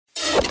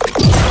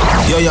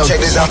Yo, check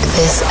this out.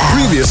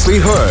 Previously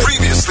heard.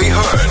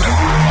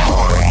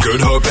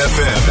 Good Hope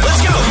FM.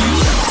 Let's go.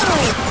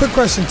 Quick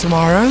question,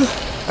 Tamara,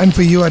 and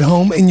for you at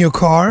home, in your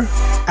car,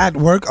 at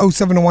work,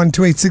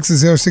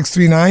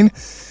 0712860639.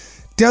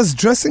 Does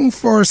dressing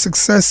for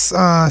success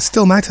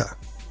still matter?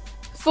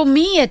 For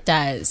me, it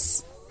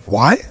does.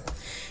 Why?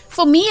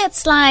 For me,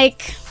 it's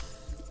like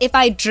if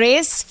I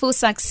dress for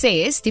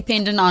success,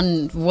 depending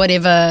on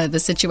whatever the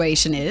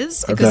situation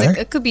is, because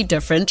Okay. it could be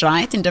different,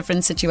 right, in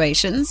different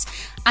situations,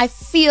 I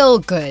feel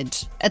good.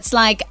 It's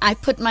like I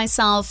put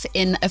myself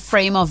in a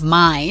frame of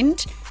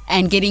mind,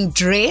 and getting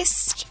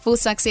dressed for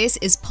success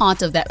is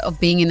part of that, of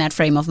being in that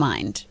frame of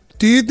mind.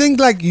 Do you think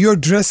like your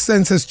dress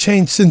sense has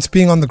changed since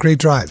being on the Great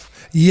Drive?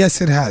 Yes,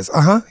 it has.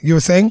 You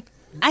were saying?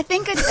 I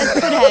think it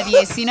could have,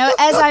 yes. You know,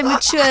 as I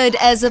matured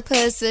as a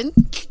person,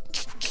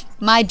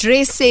 my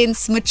dress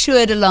sense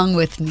matured along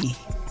with me.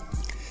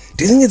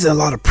 Do you think it's a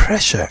lot of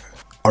pressure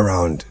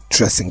around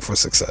dressing for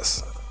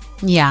success?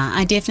 Yeah,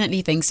 I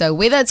definitely think so.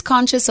 Whether it's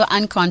conscious or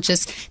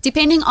unconscious,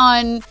 depending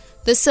on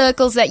the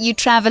circles that you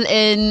travel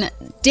in,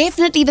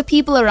 definitely the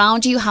people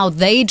around you, how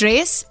they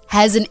dress,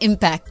 has an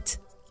impact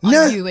on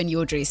you and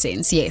your dress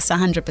sense. Yes,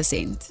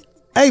 100%.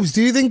 Abes,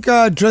 do you think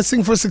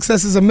dressing for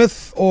success is a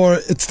myth or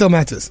it still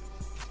matters?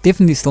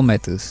 Definitely still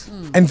matters.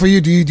 And for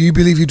you, do you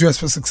believe you dress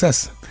for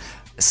success?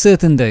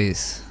 Certain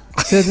days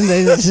I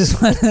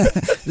just want to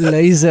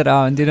laze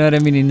around, you know what I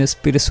mean, in a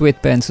pair of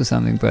sweatpants or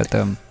something. But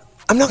I'm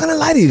not going to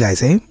lie to you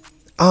guys,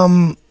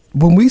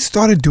 when we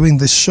started doing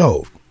this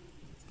show,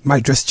 my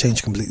dress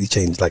completely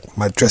changed. Like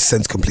my dress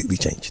sense completely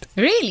changed.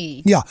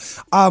 Really? Yeah.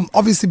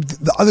 Obviously,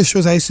 the other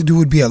shows I used to do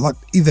would be a lot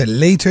either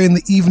later in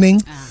the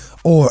evening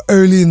or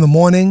early in the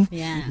morning.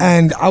 Yeah.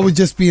 And I would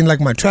just be in like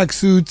my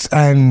tracksuits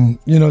and,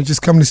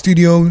 just come to the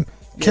studio,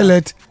 kill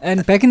it.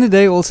 And back in the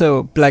day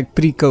also, like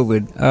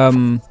pre-COVID,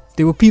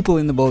 there were people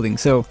in the building.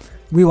 So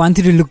we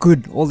wanted to look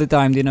good all the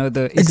time. You know,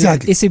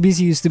 Exactly. SABC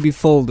used to be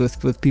filled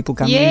with people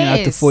coming in and out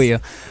the Yes. foyer.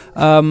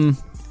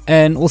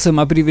 And also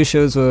my previous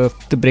shows were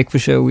The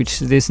Breakfast Show, which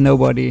there's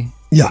nobody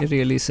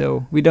really.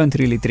 So we don't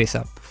really dress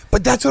up.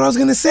 But that's what I was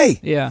going to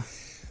say. Yeah.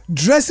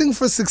 Dressing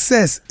for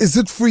success, is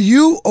it for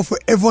you or for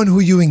everyone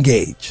who you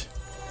engage?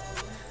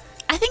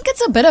 I think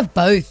it's a bit of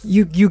both.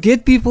 You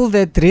get people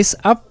that dress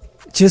up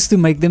just to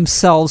make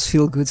themselves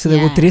feel good. So they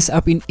will dress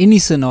up in any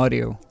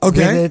scenario.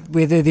 Okay.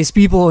 Whether there's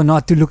people or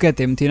not to look at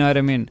them. Do you know what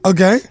I mean?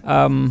 Okay.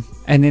 And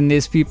then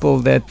there's people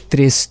that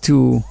dress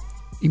to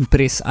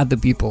impress other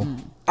people.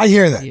 I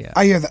hear that. Yeah.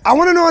 I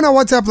want to know on our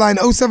WhatsApp line,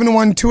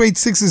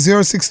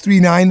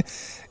 071-286-0639,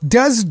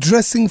 does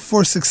dressing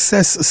for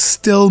success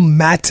still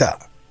matter?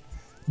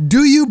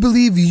 Do you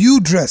believe you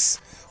dress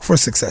for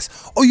success?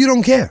 Or you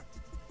don't care?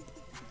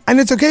 And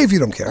it's okay if you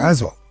don't care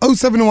as well.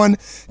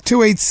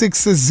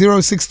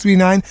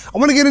 071-286-0639. I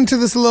want to get into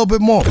this a little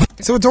bit more.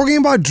 So we're talking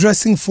about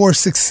dressing for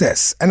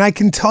success. And I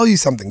can tell you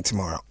something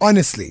tomorrow,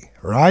 honestly,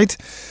 right?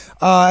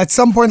 At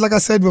some point, like I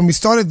said, when we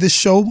started this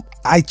show,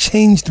 I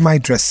changed my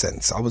dress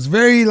sense. I was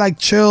very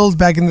chilled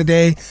back in the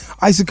day.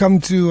 I used to come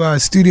to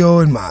studio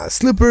in my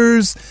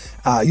slippers,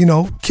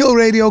 kill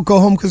radio, go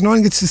home because no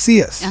one gets to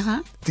see us.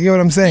 Do you get what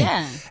I'm saying?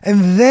 Yeah.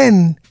 And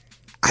then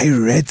I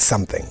read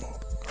something,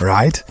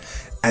 right?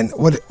 And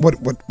what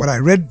I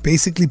read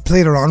basically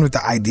played around with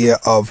the idea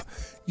of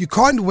you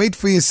can't wait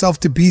for yourself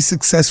to be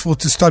successful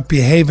to start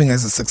behaving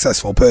as a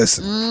successful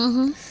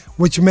person.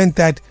 Which meant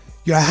that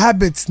your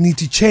habits need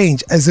to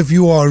change as if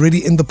you are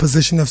already in the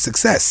position of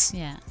success.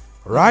 Yeah.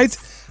 Right?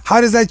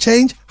 How does that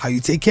change? How you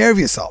take care of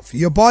yourself,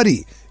 your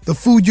body, the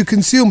food you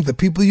consume, the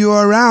people you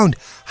are around,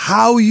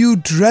 how you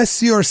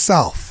dress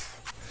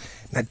yourself.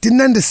 And I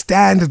didn't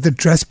understand the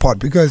dress part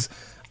because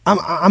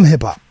I'm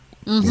hip hop.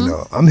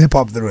 I'm hip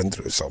hop through and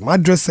through. So my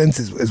dress sense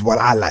is what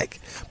I like.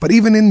 But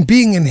even in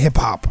being in hip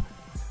hop,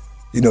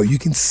 you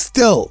can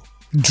still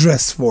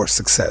dress for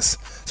success.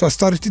 So I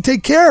started to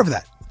take care of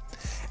that.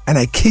 And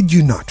I kid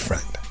you not,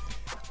 friend,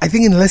 I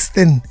think in less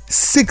than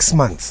 6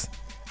 months,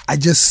 I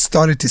just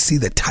started to see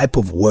the type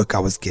of work I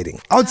was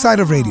getting outside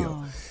of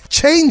radio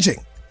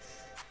changing.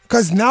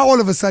 Because now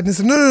all of a sudden it's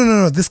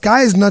no, this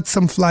guy is not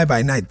some fly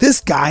by night. This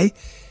guy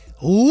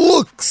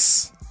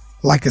looks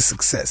like a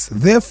success.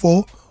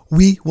 Therefore,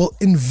 we will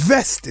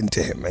invest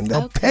into him and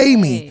they'll pay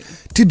me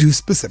to do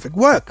specific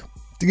work.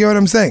 Do you get what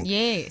I'm saying?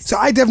 Yes. So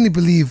I definitely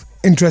believe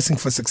in dressing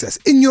for success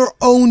in your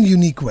own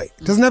unique way.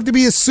 It doesn't have to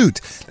be a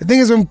suit. The thing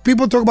is, when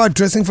people talk about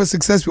dressing for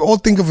success, we all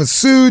think of a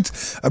suit,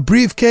 a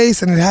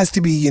briefcase, and it has to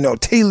be,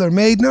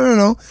 tailor-made.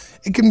 No.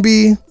 It can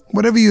be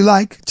whatever you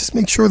like. Just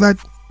make sure that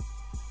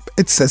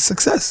it says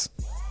success.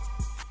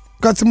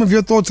 Got some of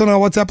your thoughts on our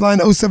WhatsApp line,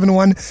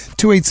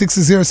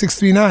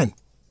 071-286-0639.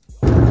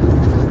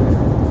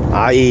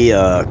 Hi,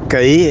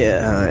 Kay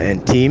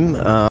and team.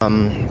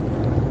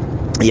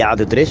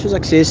 The dress for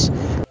success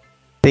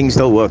thing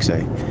still works,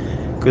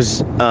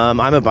 because I'm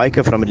a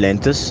biker from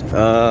Atlantis.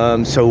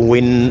 So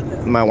when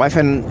my wife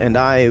and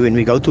I, when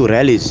we go to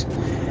rallies,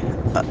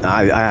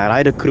 I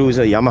ride a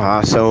cruiser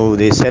Yamaha, so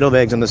there's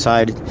saddlebags on the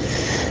side.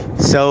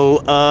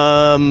 So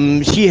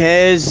she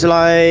has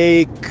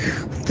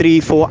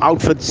 3-4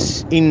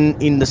 outfits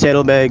in the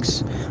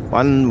saddlebags.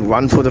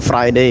 One for the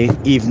Friday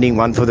evening,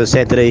 one for the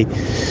Saturday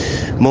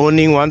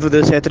morning, one for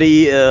the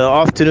Saturday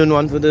afternoon,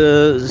 one for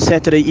the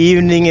Saturday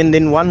evening, and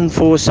then one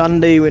for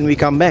Sunday when we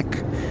come back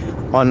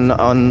on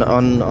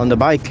the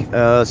bike.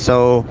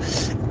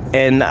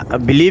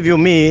 Believe you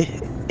me,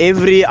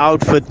 every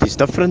outfit is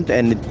different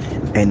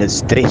and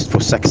it's dressed for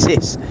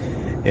success.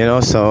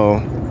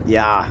 So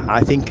yeah,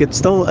 I think it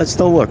still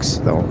works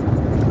though.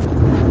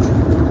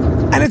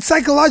 And it's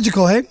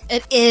psychological, hey?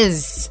 It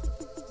is.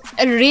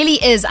 It really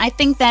is. I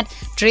think that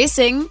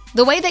dressing,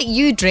 the way that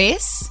you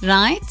dress,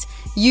 right?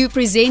 You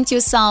present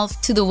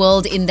yourself to the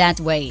world in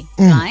that way,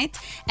 right?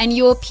 And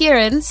your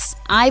appearance,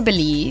 I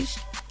believe,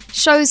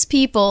 shows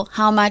people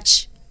how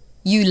much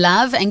you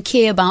love and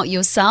care about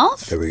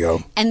yourself. There we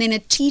go. And then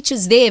it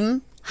teaches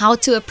them how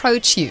to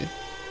approach you,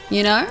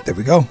 There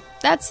we go.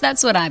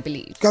 That's what I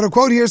believe. Got a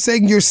quote here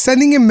saying you're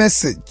sending a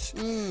message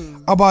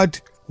about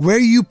where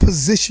you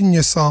position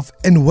yourself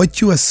and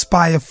what you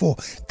aspire for.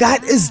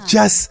 That is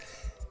just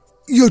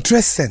your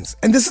dress sense.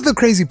 And this is the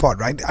crazy part,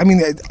 right? I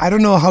mean, I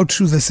don't know how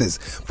true this is,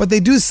 but they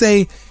do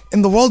say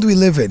in the world we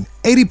live in,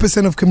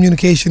 80% of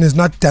communication is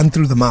not done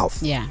through the mouth.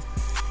 Yeah.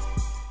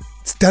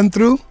 It's done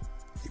through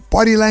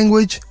body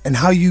language and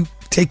how you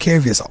take care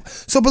of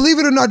yourself. So believe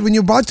it or not, when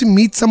you're about to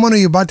meet someone or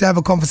you're about to have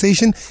a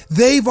conversation,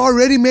 they've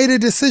already made a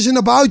decision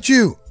about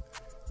you.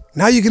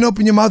 Now you can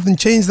open your mouth and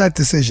change that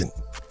decision.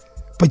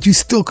 But you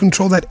still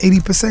control that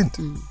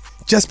 80%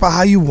 just by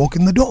how you walk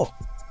in the door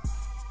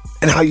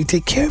and how you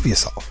take care of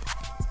yourself.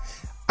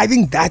 I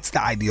think that's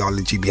the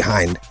ideology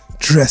behind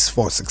dress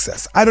for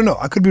success. I don't know.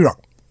 I could be wrong.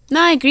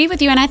 No, I agree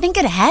with you. And I think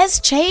it has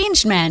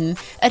changed, man.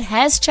 It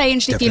has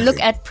changed. Definitely. If you look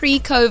at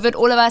pre-COVID,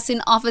 all of us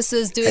in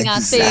offices doing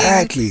our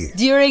thing.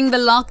 During the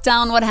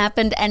lockdown, what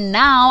happened. And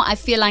now I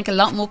feel like a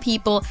lot more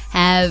people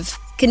have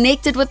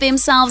connected with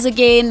themselves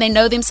again. They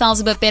know themselves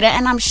a bit better.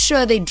 And I'm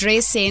sure their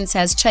dress sense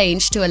has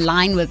changed to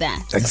align with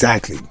that.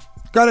 Exactly.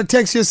 Got a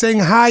text here saying,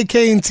 "Hi,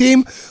 Kay and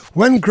team.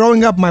 When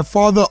growing up, my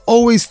father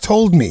always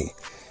told me,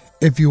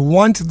 if you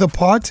want the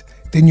part,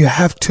 then you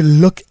have to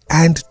look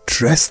and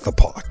dress the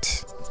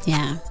part."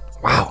 Yeah.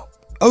 Wow.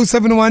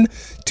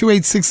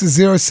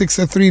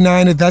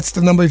 071-286-0639. That's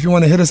the number if you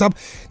want to hit us up.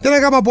 Then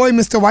I got my boy,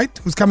 Mr. White,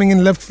 who's coming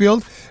in left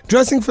field.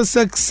 Dressing for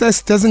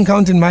success doesn't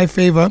count in my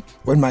favor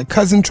when my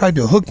cousin tried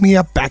to hook me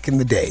up back in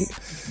the day.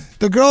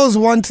 The girls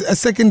want a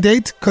second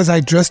date because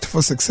I dressed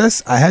for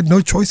success. I had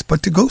no choice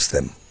but to ghost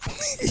them.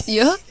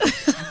 Yeah.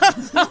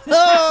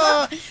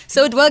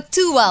 So it worked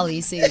too well, he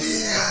says.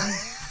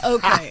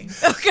 Okay.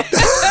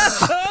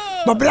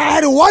 But I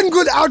had one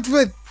good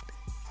outfit.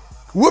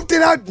 Whooped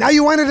it out. Now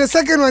you wanted a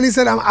second one. He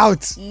said, I'm out.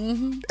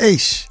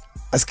 Eish.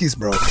 Askis,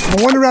 bro. I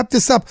want to wrap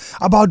this up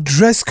about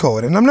dress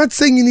code. And I'm not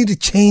saying you need to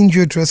change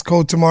your dress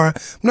code tomorrow.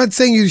 I'm not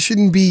saying you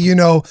shouldn't be,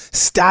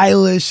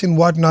 stylish and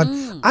whatnot.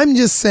 I'm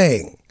just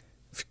saying,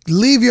 if you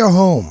leave your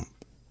home,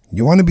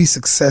 you want to be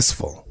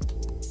successful.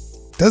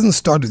 It doesn't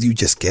start with you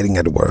just getting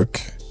at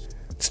work.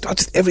 It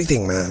starts with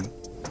everything, man.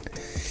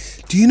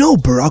 Do you know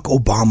Barack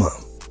Obama?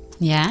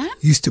 Yeah?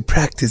 Used to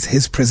practice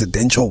his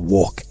presidential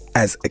walk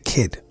as a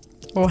kid.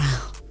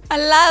 Wow. I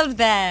love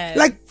that.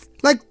 Like,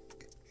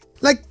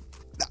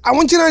 I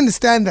want you to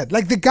understand that.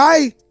 Like, the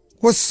guy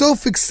was so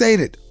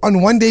fixated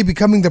on one day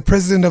becoming the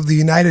president of the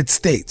United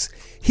States.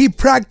 He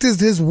practiced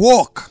his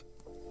walk.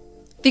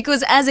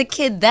 Because as a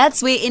kid,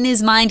 that's where in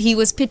his mind he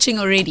was pitching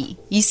already.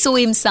 He saw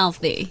himself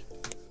there.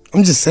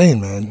 I'm just saying,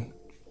 man.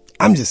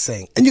 I'm just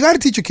saying. And you got to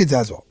teach your kids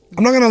as well.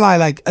 I'm not going to lie.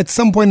 Like, at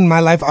some point in my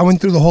life, I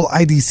went through the whole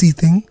IDC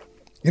thing.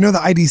 You know the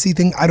IDC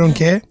thing? I don't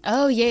care.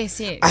 Oh,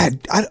 yes. You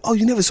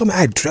never saw me.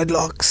 I had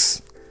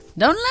dreadlocks.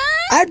 Don't lie.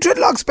 I had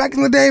dreadlocks back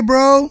in the day,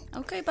 bro.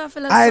 Okay,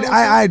 Buffalo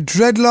I had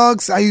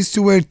dreadlocks. I used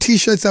to wear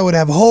t-shirts that would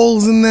have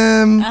holes in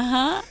them.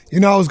 Uh-huh.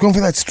 I was going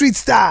for that street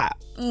style.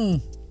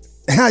 And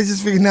I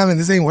just figured, man,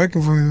 this ain't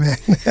working for me, man.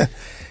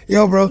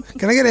 Yo, bro,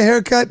 can I get a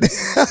haircut?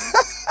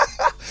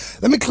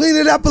 Let me clean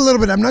it up a little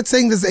bit. I'm not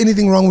saying there's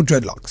anything wrong with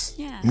dreadlocks.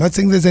 Yeah. I'm not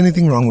saying there's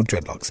anything wrong with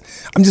dreadlocks.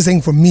 I'm just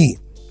saying for me,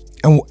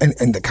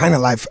 and the kind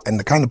of life and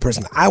the kind of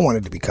person I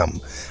wanted to become,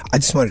 I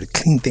just wanted to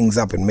clean things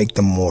up and make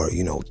them more,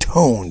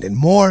 toned and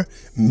more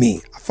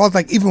me. I felt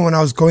like even when I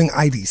was going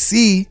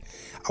IDC,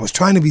 I was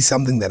trying to be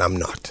something that I'm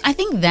not. I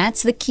think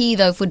that's the key,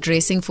 though, for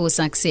dressing for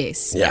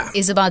success. Yeah.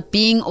 Is about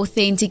being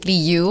authentically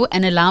you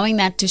and allowing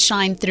that to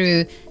shine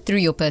through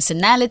your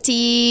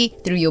personality,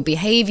 through your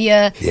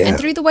behavior, and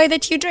through the way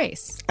that you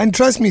dress. And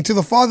trust me, to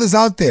the fathers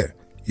out there,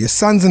 your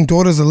sons and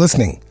daughters are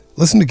listening.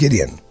 Listen to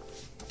Gideon.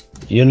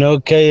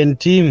 Kay and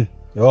team,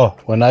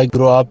 when I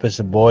grew up as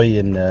a boy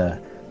in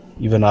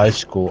even high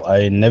school,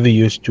 I never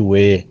used to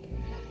wear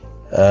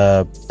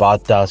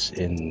batas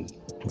and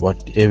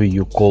whatever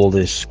you call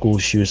the school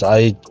shoes.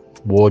 I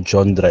wore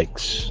John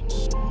Drakes.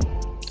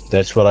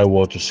 That's what I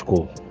wore to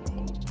school.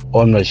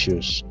 On my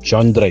shoes,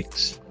 John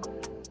Drakes.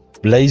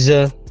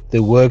 Blazer,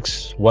 the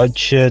works, white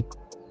shirt,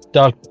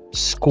 tuck,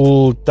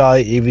 school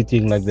tie,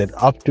 everything like that.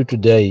 Up to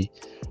today,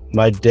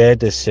 my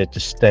dad has set a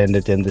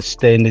standard, and the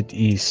standard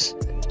is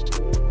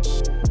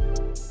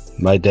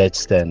My dad's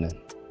standard.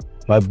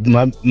 My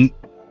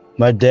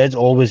dad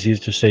always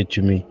used to say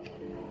to me,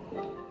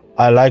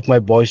 I like my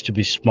boys to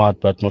be smart,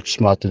 but not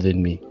smarter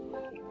than me.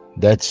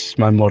 That's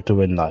my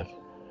motto in life.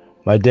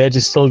 My dad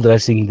is still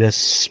dressing the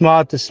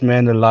smartest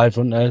man alive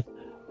on earth,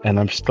 and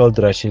I'm still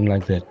dressing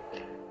like that.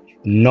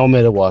 No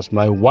matter what.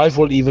 My wife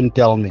will even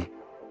tell me,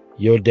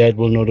 your dad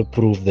will not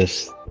approve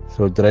this,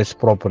 so dress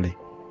properly.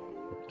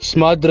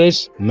 Smart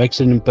dress makes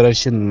an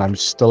impression, and I'm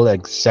still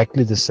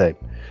exactly the same.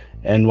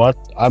 And what?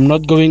 I'm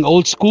not going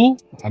old school.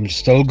 I'm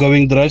still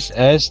going dress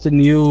as the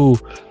new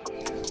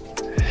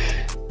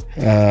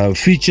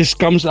features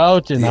comes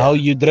out and how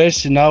you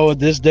dress now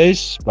these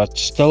days, but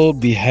still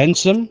be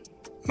handsome.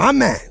 My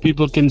man.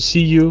 People can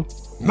see you.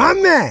 My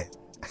man.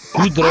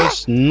 Good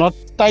dress, not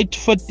tight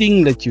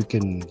fitting that you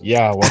can,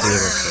 whatever.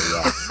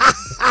 So,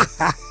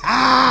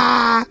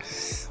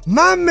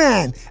 My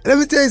man. Let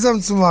me tell you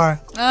something, Samara.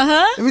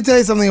 Let me tell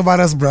you something about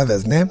us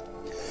brothers, man.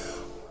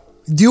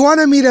 Do you want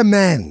to meet a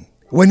man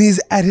when he's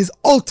at his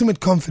ultimate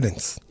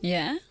confidence?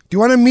 Yeah. Do you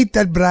want to meet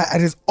that bra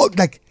at his,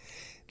 like,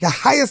 the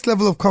highest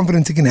level of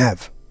confidence he can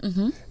have?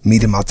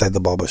 Meet him outside the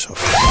barbershop.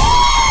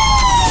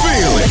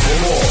 Feel it.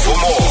 For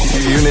more,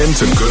 tune in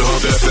to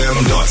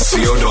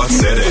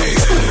goodhopefm.co.za.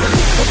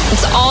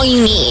 It's all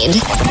you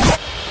need.